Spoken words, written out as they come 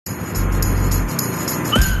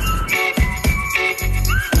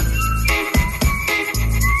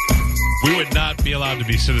would not be allowed to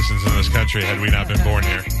be citizens in this country had we not been born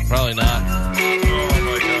here. Probably not. Oh,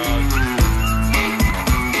 my God.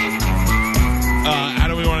 How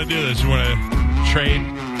do we want to do this? You want to trade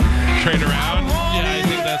around? Yeah, I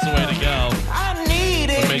think that's the way to go.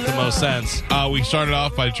 Would make the most sense. We started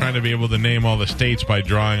off by trying to be able to name all the states by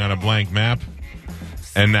drawing on a blank map.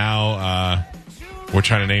 And now we're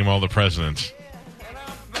trying to name all the presidents.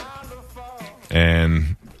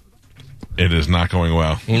 And it is not going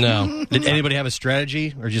well. No. Did anybody have a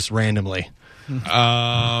strategy or just randomly?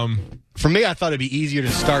 For me, I thought it'd be easier to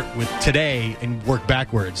start with today and work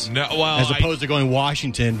backwards. No, well, as opposed to going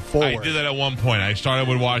Washington forward. I did that at one point. I started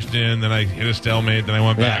with Washington, then I hit a stalemate, then I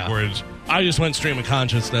went backwards. I just went stream of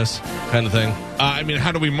consciousness kind of thing. I mean,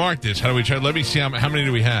 how do we mark this? How do we try? Let me see how many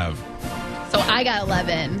do we have? So I got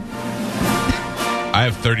 11. I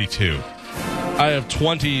have 32. I have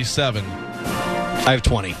 27. I have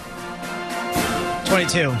 20.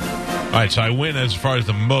 22. All right, so I win as far as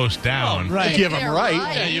the most down. Right. If you have them right.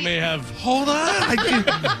 Yeah, you may have. Hold on.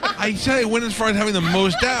 I said I win as far as having the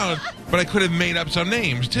most down, but I could have made up some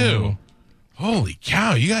names too. Holy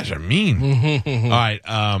cow, you guys are mean. All right,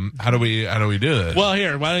 how do we do this? Well,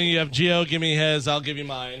 here, why don't you have Gio give me his, I'll give you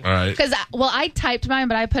mine. All right. Because, I typed mine,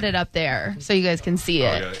 but I put it up there so you guys can see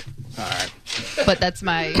it. Okay. All right. But that's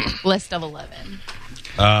my list of 11.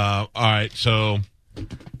 All right, so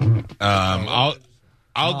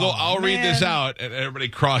I'll read this out, and everybody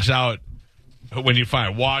cross out when you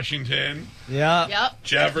find Washington, Yeah. Yep.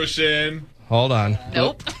 Jefferson. Hold on.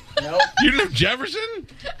 Nope. You didn't have Jefferson?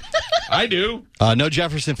 I do. No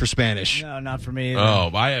Jefferson for Spanish. No, not for me. Either.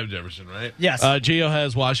 Oh, I have Jefferson, right? Yes. Gio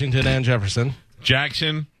has Washington and Jefferson.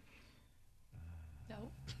 Jackson.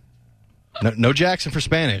 No Jackson for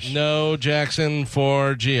Spanish. No Jackson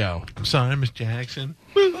for Gio. I'm sorry, Miss Jackson.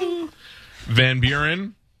 Van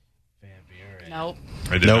Buren. Nope.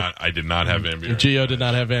 I did not have Van Buren. Gio did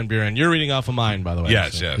not have Van Buren. You're reading off of mine, by the way.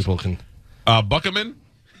 Yes, so yes. People can. Buckerman.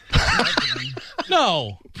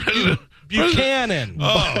 No. Buchanan.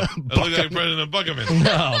 Oh, that looks like President Buckerman.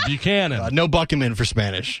 No, Buchanan. No Buckerman for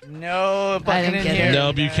Spanish. No I bucking didn't in get here. it.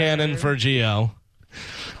 No Buchanan for Gio.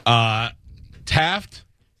 Taft.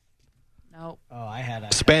 Nope. Oh, I had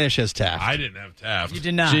a. Spanish has Taft. I didn't have Taft. You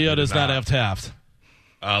did not. Gio does not not. have Taft.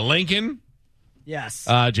 Lincoln. Yes.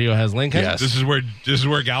 Gio has Lincoln. Yes. This is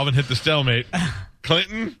where Galvin hit the stalemate.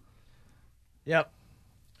 Clinton. Yep.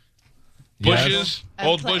 Bushes. And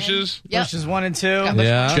Old Clinton. Bushes. Yep. Bush is 1 and 2.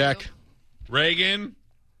 Yeah. Check. Reagan.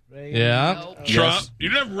 Yeah. Nope. Trump. Yes. You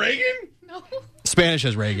didn't have Reagan? No. Spanish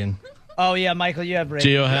has Reagan. Oh, yeah, Michael, you have Reagan.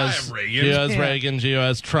 Gio I has have Reagan. Gio has Yeah. Reagan. Gio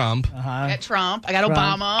has Trump. I Uh-huh. got Trump. I got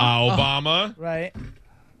Trump. Obama. Obama. Right.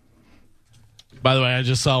 By the way, I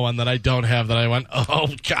just saw one that I don't have that I went, oh,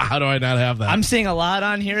 God, how do I not have that? I'm seeing a lot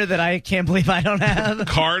on here that I can't believe I don't have.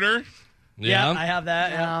 Carter. Yeah, I have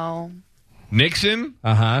that. Yeah. No. Nixon.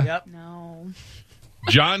 Uh-huh. Yep. No.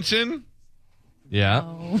 Johnson. Yeah.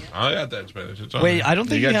 No. I got that Spanish. It's on Wait, there. I don't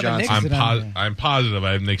think You you, got have a Johnson. Nixon on here. I'm positive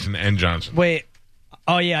I have Nixon and Johnson. Wait.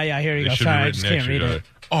 Oh, yeah, here you They go. should Sorry, be I just written can't next to read each it.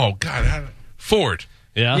 other. Oh, God. Ford.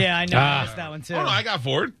 Yeah? Yeah, I know. I missed that one, too. Oh, no, I got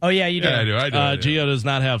Ford. Oh, yeah, you do. Yeah, I do. I do. Gio does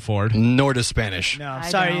not have Ford. Nor does Spanish. No, I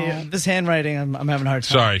sorry. don't. This handwriting, I'm having a hard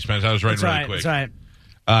time. Sorry, Spence. I was writing It's really right. quick. It's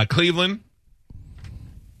right. Cleveland.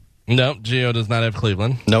 No, Gio does not have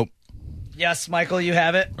Cleveland. Nope. Yes, Michael, you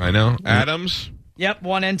have it. I know. Adams. Yep,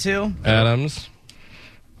 1 and 2. Adams.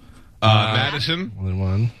 Madison. Only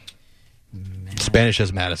one. Spanish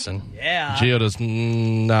has Madison. Yeah. Gio does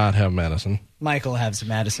not have Madison. Michael has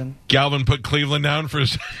Madison. Galvin put Cleveland down for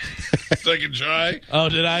his second try. Oh,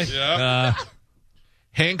 did I? Yeah.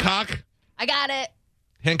 Hancock. I got it.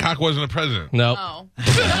 Hancock wasn't a president. Nope. Oh.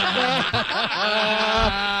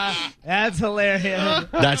 That's hilarious.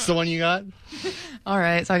 That's the one you got? All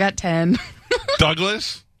right. So I got 10.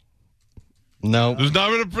 Douglas. No. There's not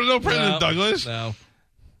been no president. No. Douglas. No.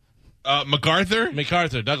 MacArthur.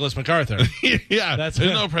 MacArthur. Douglas MacArthur. Yeah. That's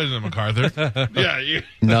There's it. no President MacArthur. Yeah. You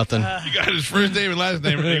Nothing. got his first name and last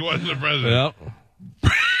name, and he wasn't a president. Yep.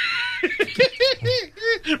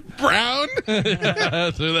 Brown.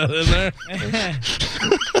 Threw that in there.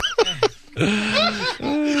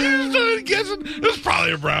 You started guessing. It was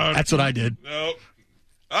probably a Brown. That's what I did. Nope.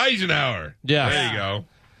 Eisenhower. Yeah. There you go.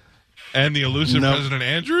 And the elusive Nope. President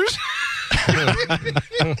Andrews.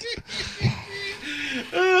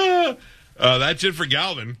 That's it for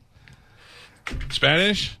Galvin.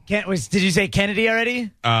 Spanish? Did you say Kennedy already?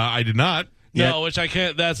 I did not. No, which I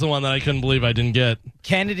can't. That's the one that I couldn't believe I didn't get.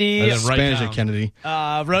 Kennedy. I didn't write Spanish down. at Kennedy.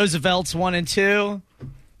 Roosevelt's 1 and 2.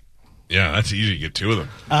 Yeah, that's easy to get two of them.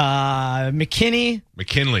 McKinney.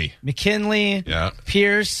 McKinley. McKinley. Yeah.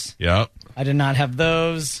 Pierce. Yeah. I did not have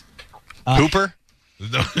those. Hooper?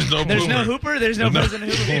 There's no There's Hoover. no Hooper? There's no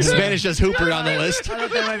President Hooper? Spanish has Hooper on the list. I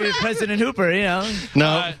thought there might be President Hooper, you know.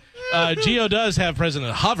 No. Gio does have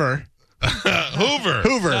President Hover. Hoover.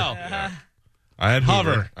 Hoover. No. I had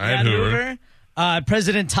Hoover. Hover. I had Hoover.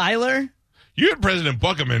 President Tyler. You had President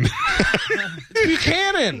Buckerman.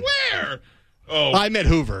 Buchanan. Where? Oh, I meant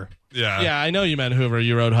Hoover. yeah. Yeah, I know you meant Hoover.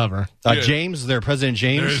 You wrote Hover. Yeah. James, is there President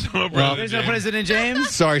James? There's no President. There's no James. President James.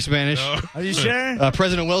 Sorry, Spanish. No. Are you sure?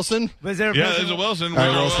 President Wilson? Was there a Yeah, President? there's a Wilson. All right,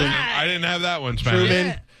 Wilson. Wilson. I didn't have that one. Spanish.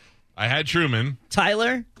 Truman? I had Truman.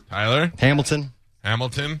 Tyler. Tyler. Hamilton?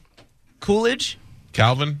 Hamilton. Coolidge.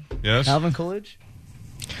 Calvin. Yes. Alvin Coolidge.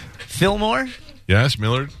 Fillmore. Yes.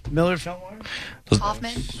 Millard. Millard Fillmore.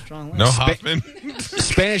 Hoffman. Strong list. No Hoffman.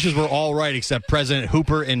 Spanishes were all right except President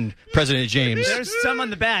Hooper and President James. There's some on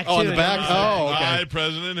the back, Oh, too. on the back? Oh, I okay. had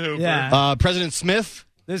President Hooper. Yeah. President Smith?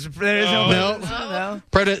 There's no. No. No.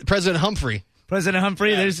 President Humphrey? President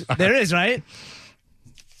Humphrey. There is, right?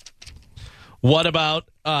 What about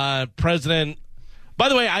President? By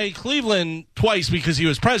the way, I had Cleveland twice because he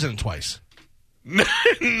was president twice.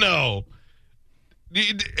 No.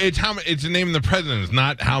 It's how. It's the name of the president. It's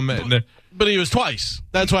not how many. But he was twice.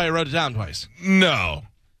 That's why I wrote it down twice. No.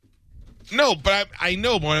 No, but I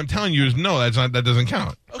know. But what I'm telling you is no. That's not. That doesn't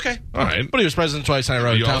count. Okay. All right. But he was president twice, and I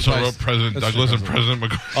wrote You it down also twice. wrote President Douglas and President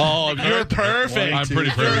McCarthy. Oh, you're perfect. I'm pretty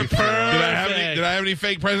You're perfect. perfect. Did I have any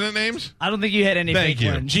fake president names? I don't think you had any Thank fake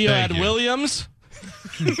you. ones. Gio Thank had you. Williams.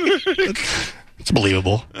 It's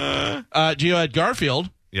believable. Gio had Garfield.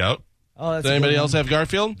 Yep. Oh, that's Does anybody else have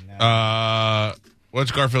Garfield?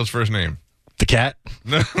 What's Garfield's first name? The cat?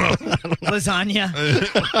 No. Lasagna.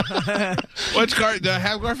 What's Did I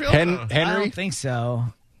have Garfield? I Henry? don't think so.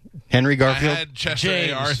 Henry I Garfield? had Chester A.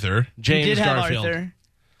 James. Arthur. James You did have Garfield. Arthur.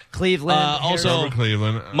 Cleveland. Also- Harris. Over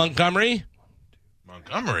Cleveland. Montgomery.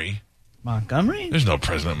 Montgomery? Montgomery. There's no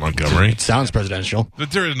President Montgomery. Sounds presidential.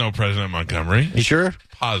 But there is no President Montgomery. You sure?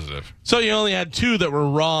 Positive. So you only had two that were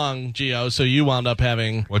wrong, Gio. So you wound up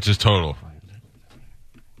having What's his total?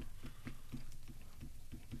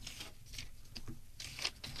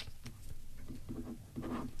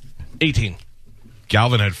 $18.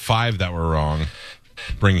 Galvin had 5 that were wrong,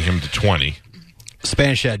 bringing him to 20.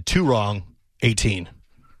 Spanish had 2 wrong, 18.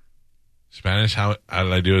 Spanish, how did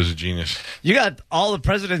I do as a genius? You got all the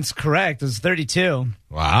presidents correct. It was 32.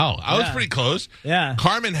 Wow. I was Yeah. pretty close. Yeah.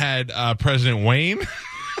 Carmen had President Wayne.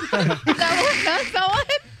 That's that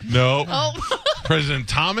one? No. Oh. President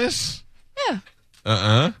Thomas. Yeah.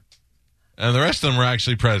 And the rest of them were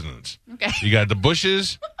actually presidents. Okay. You got the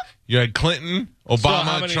Bushes. You had Clinton, how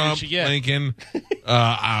Obama, many Trump, did she get? Lincoln. It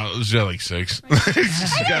was like 6.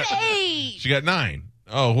 I got 8. She got 9.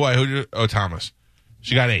 Oh, who? Thomas.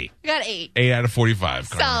 She got 8. You got 8. 8 out of 45.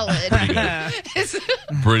 Carmen. Solid. Pretty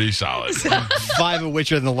good. Pretty solid. 5 of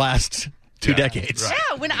which are in the last 2 decades. right.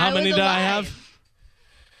 Yeah, when How I was many did I alive.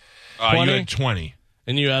 have? You 20? had 20.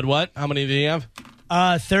 And you had what? How many did you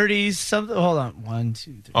have? 30 something. Hold on. 1,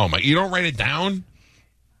 2, 3. Oh my! You don't write it down?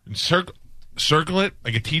 And circle it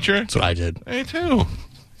like a teacher? That's what I did. Me too.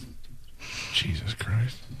 Jesus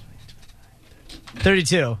Christ!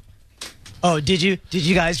 32. Oh, did you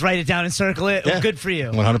guys write it down and circle it? Yeah. Good for you.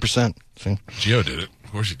 100%. See? Gio did it.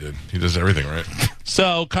 Of course he did. He does everything right.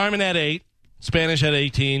 So Carmen had 8. Spanish had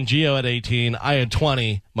 18. Gio had 18. I had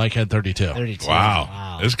 20. Mike had 32. 32.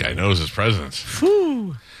 Wow. This guy knows his presidents.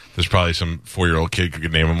 Whew. There's probably some 4-year-old kid who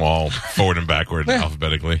could name them all forward and backward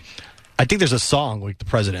alphabetically. I think there's a song with the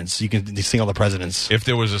presidents. You can sing all the presidents. If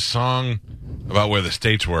there was a song about where the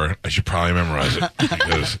states were, I should probably memorize it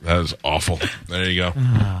because that is awful. There you go.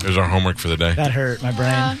 There's our homework for the day. That hurt my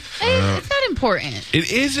brain. It's not important.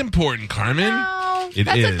 It is important, Carmen. No, It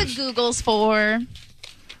that's what the is. Google's for.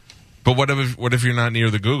 But what if you're not near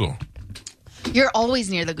the Google? You're always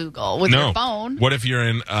near the Google with your phone. What if you're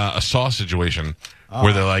in a Saw situation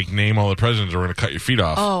where they're like, name all the presidents or we're going to cut your feet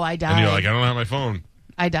off? Oh, I died. And you're like, I don't have my phone.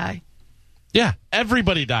 I die. Yeah,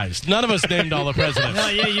 everybody dies. None of us named all the presidents. No,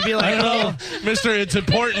 yeah, you'd be I like, know, Mister. It's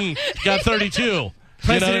important. Got 32. You know what I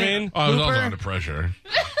President- mean? Oh, I was also Hooper? under pressure.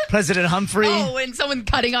 President Humphrey. Oh, and someone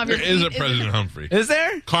cutting off your There is a feet. President Humphrey. Is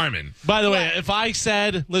there? Carmen. By the way, if I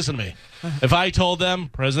said, listen to me, if I told them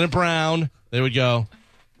President Brown, they would go,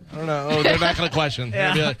 I don't know. Oh, they're not going to question.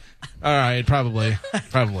 They'd be like, all right, probably.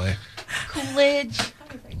 Coolidge. How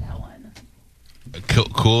do I write that one?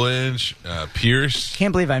 Coolidge. Pierce.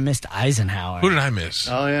 Can't believe I missed Eisenhower. Who did I miss?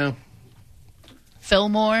 Oh, yeah.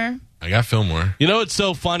 Fillmore. I got Fillmore. You know what's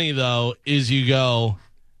so funny, though, is you go,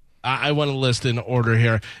 I want to list in order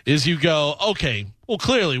here, is you go, okay, well,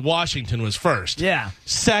 clearly Washington was first. Yeah.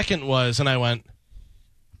 Second was, and I went,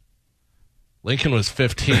 Lincoln was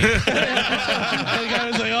 15. I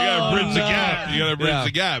was like, You got to bridge the gap. You got to bridge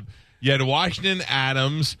the gap. You had Washington,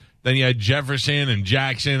 Adams, then you had Jefferson and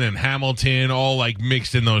Jackson and Hamilton, all like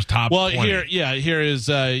mixed in those top 20. Here is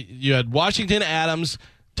you had Washington, Adams,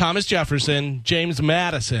 Thomas Jefferson, James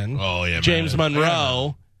Madison, James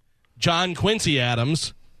Monroe, John Quincy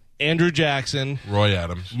Adams, Andrew Jackson, Roy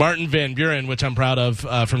Adams, Martin Van Buren, which I'm proud of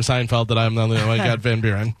from Seinfeld that I'm the only one I got Van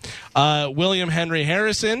Buren, William Henry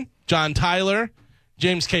Harrison, John Tyler,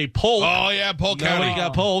 James K. Polk. Oh, yeah, Polk County. Nobody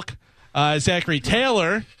got Polk. Zachary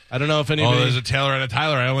Taylor. I don't know if anybody. Oh, there's a Taylor and a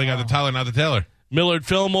Tyler. I only got the Tyler, not the Taylor. Millard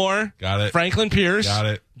Fillmore. Got it. Franklin Pierce. Got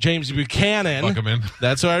it. James Buchanan. Fuck him in.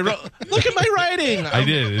 That's what I wrote. Look at my writing. I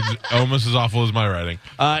did. It's almost as awful as my writing.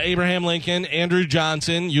 Abraham Lincoln, Andrew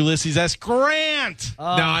Johnson, Ulysses S. Grant.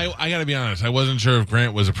 Now, I got to be honest. I wasn't sure if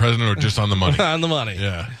Grant was a president or just on the money. On the money.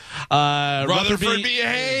 Yeah. Rutherford B.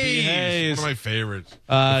 Hayes. One of my favorites.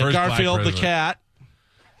 Garfield the cat.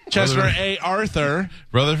 Chester A. Arthur.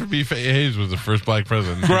 Rutherford B. Hayes was the first black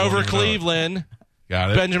president. Grover Cleveland.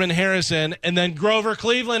 Got it. Benjamin Harrison. And then Grover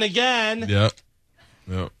Cleveland again.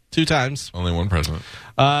 Yep. 2 times. Only one president.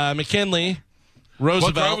 McKinley.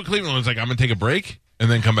 Roosevelt. Well, Grover Cleveland was like, I'm going to take a break and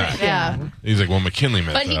then come back. Yeah. He's like, well, McKinley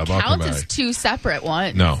meant But he that. I'll come counts as back. 2 separate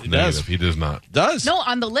ones. No, He negative. does. He does not. Does. No,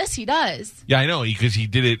 on the list he does. Yeah, I know, because he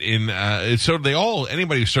did it in. So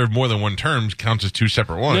anybody who served more than one term counts as 2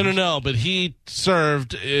 separate ones. No. But he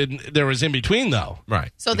served. There was in between though. Right.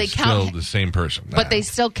 So they It's count still the same person. But they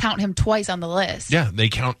still count him twice on the list. Yeah, they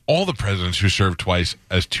count all the presidents who served twice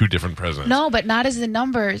as 2 different presidents. No, but not as the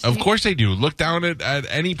numbers. Of course they do. Look down at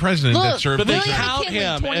any president that Look, served. But they William count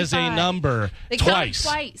McKinley, him as a 25. number They count him twice.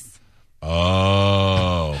 twice.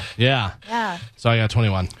 Oh. Yeah. Yeah. So I got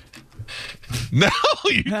 21. No,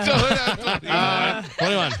 you don't have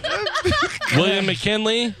 21. William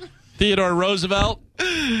McKinley, Theodore Roosevelt,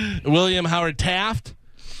 William Howard Taft,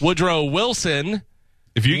 Woodrow Wilson,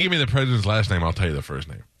 If you give me the president's last name, I'll tell you the first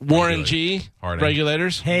name. Warren G. Harding.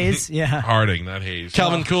 Regulators, Hayes, yeah. Harding, not Hayes.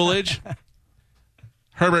 Calvin Coolidge,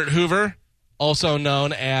 Herbert Hoover, also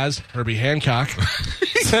known as Herbie Hancock,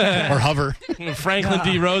 Or hover. Franklin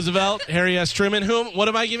D. Roosevelt, Harry S. Truman. What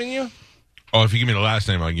am I giving you? Oh, if you give me the last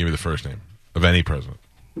name, I'll give you the first name of any president.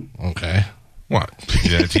 Okay. What?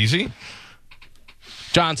 Yeah, it's easy.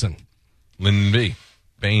 Johnson. Lyndon B.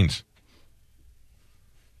 Baines.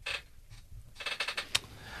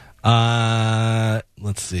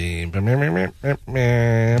 Let's see.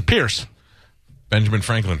 Pierce. Benjamin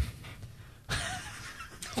Franklin.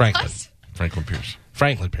 Franklin. Franklin Pierce.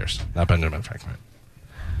 Franklin Pierce, not Benjamin Franklin.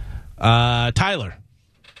 Tyler.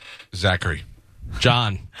 Zachary.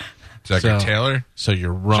 John. Zachary So- Taylor. So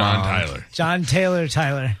you're wrong. John Tyler. John Taylor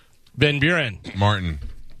Tyler. Van Buren. Martin.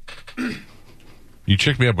 You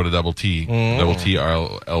tricked me up with a double T. Double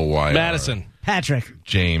T-R-L-Y. Madison. Patrick.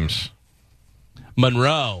 James.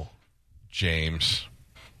 Monroe. James.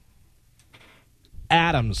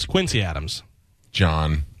 Adams. Quincy Adams.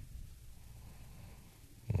 John.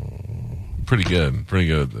 Pretty good. Pretty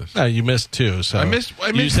good at this. No, you missed 2. So I missed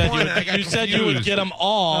you said one, and I got you said you would confused. get them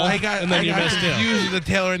all, and then you missed 2. confused with the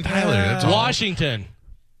Taylor and Tyler. That's all. Washington.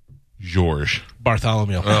 George.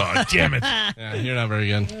 Bartholomew. Oh, damn it. Yeah, you're not very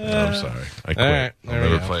good. I'm sorry. I quit. All right, I'll there we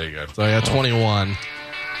never go. play again. So I got 21.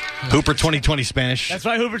 Hooper 2020 Spanish. That's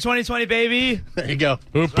right, Hooper 2020, baby. There you go.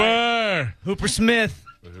 Hooper. Hooper Smith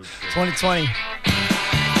 2020. All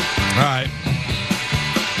right.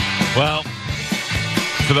 Well,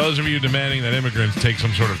 for those of you demanding that immigrants take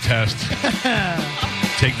some sort of test,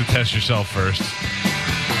 take the test yourself first.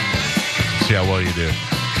 See how well you do.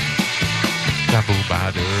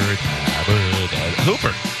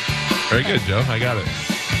 Hooper. Very good, Joe. I got it.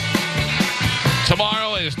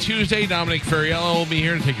 Tomorrow is Tuesday. Dominic Ferriello will be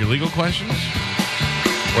here to take your legal questions.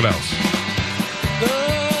 What else?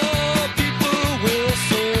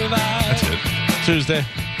 That's it. Tuesday.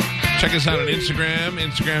 Check us out on Instagram,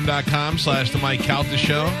 instagram.com/The Mike Calta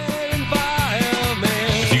Show.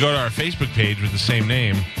 If you go to our Facebook page with the same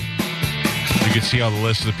name, you can see all the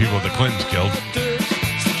lists of the people that the Clintons killed.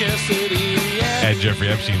 Add Jeffrey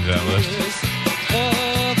Epstein's that list.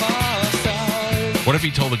 What if he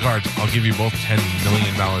told the guards, I'll give you both $10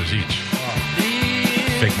 million each?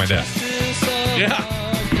 Fake my death. Yeah.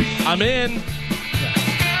 I'm in.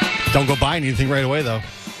 Don't go buying anything right away, though.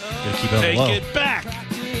 Gotta keep it on the Take low. it back. But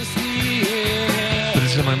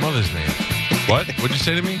this is my mother's name. What? What'd you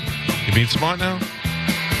say to me? You being smart now?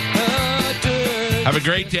 Have a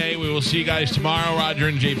great day. We will see you guys tomorrow. Roger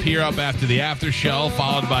and JP are up after the after show,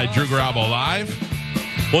 followed by Drew Garabo Live.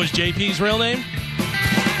 What was JP's real name?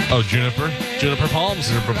 Oh, Juniper. Juniper Palms.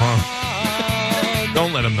 Juniper Palm.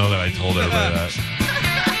 Don't let him know that I told everybody that.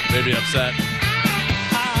 Maybe upset.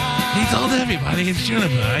 He told everybody it's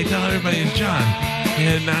Juniper. I tell everybody it's John.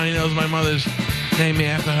 And now he knows my mother's named me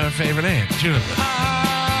after her favorite aunt, Juniper.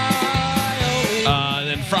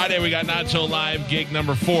 Then Friday, we got Not So Live gig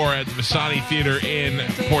number 4 at the Visani Theater in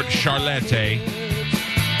Port Charlotte.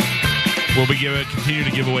 We'll be continue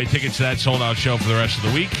to give away tickets to that sold-out show for the rest of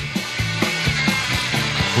the week.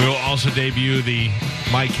 We will also debut the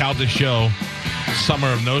My Calta Show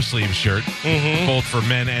Summer of No Sleeves shirt, both for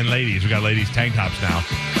men and ladies. We got ladies tank tops now.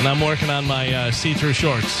 And I'm working on my see-through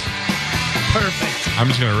shorts. Perfect. I'm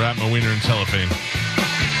just going to wrap my wiener in cellophane.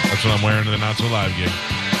 That's what I'm wearing to the Not So Live gig.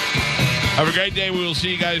 Have a great day. We will see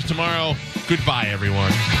you guys tomorrow. Goodbye,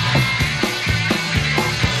 everyone.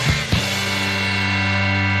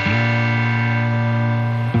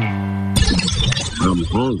 I'm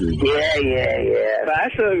hungry. Yeah.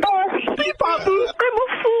 Fashion. Babu, I'm a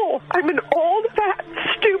fool. I'm an old, fat,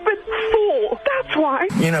 stupid fool. That's why.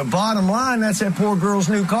 Bottom line, that's that poor girl's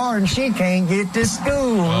new car, and she can't get to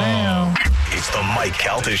school now. It's the Mike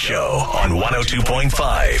Calta Show on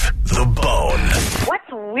 102.5 The Bone.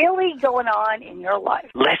 What's really going on in your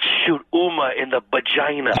life? Let's shoot Uma in the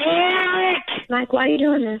vagina. Mike, why are you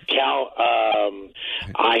doing this? Cal,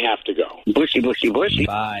 I have to go. Bushy.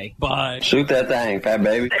 Bye. Shoot that thing, fat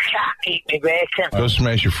baby. The cat ate me, bacon. Go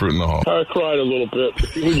smash your fruit in the hole. I cried a little bit.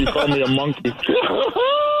 You call me a monkey.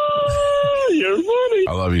 You're funny.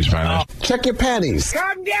 I love you, Spanish. Check your panties.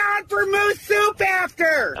 Come down for moose soup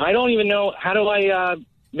after. I don't even know, how do I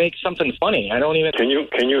make something funny? I don't even... Can you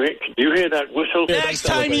hear that whistle? Next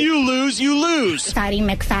time you lose, you lose. Fatty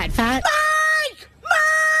McFat. Mike!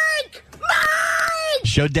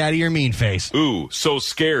 Show daddy your mean face. Ooh, so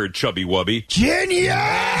scared, chubby wubby. Genius!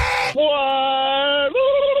 What?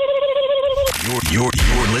 You're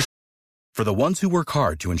listening. For the ones who work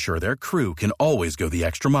hard to ensure their crew can always go the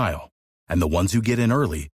extra mile, and the ones who get in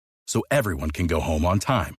early so everyone can go home on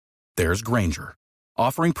time, there's Grainger,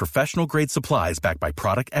 offering professional-grade supplies backed by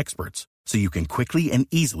product experts so you can quickly and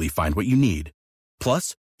easily find what you need.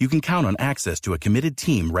 Plus, you can count on access to a committed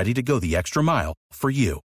team ready to go the extra mile for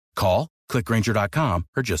you. Call, click Grainger.com,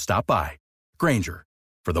 or just stop by. Grainger,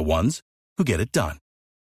 for the ones who get it done.